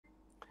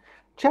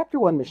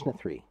Chapter 1, Mishnah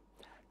 3.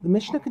 The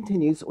Mishnah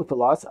continues with the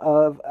laws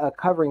of a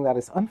covering that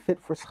is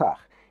unfit for Succah.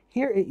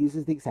 Here it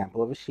uses the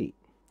example of a sheet.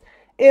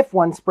 If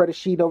one spread a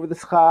sheet over the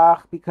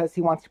Succah because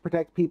he wants to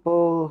protect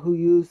people who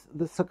use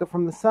the Succah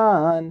from the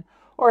sun,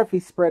 or if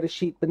he spread a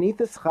sheet beneath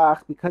the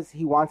Succah because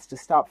he wants to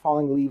stop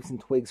falling leaves and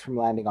twigs from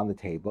landing on the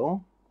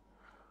table,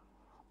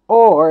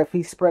 or if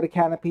he spread a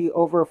canopy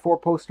over a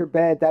four-poster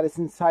bed that is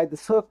inside the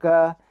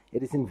Succah,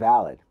 it is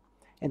invalid.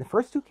 In the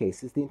first two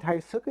cases, the entire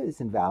Succah is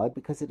invalid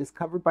because it is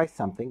covered by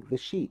something, the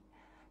sheet,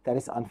 that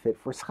is unfit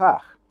for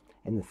Succah.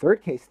 In the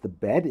third case, the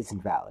bed is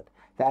invalid.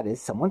 That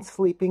is, someone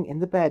sleeping in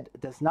the bed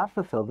does not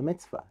fulfill the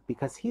mitzvah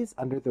because he is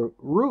under the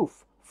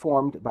roof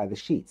formed by the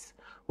sheets,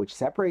 which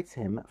separates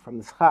him from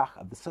the Succah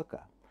of the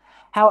Succah.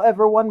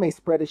 However, one may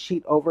spread a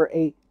sheet over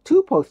a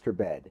two-poster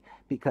bed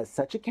because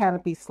such a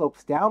canopy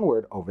slopes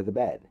downward over the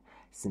bed.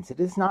 Since it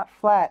is not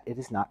flat, it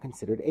is not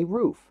considered a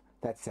roof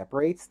that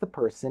separates the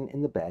person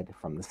in the bed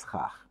from the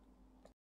Succah.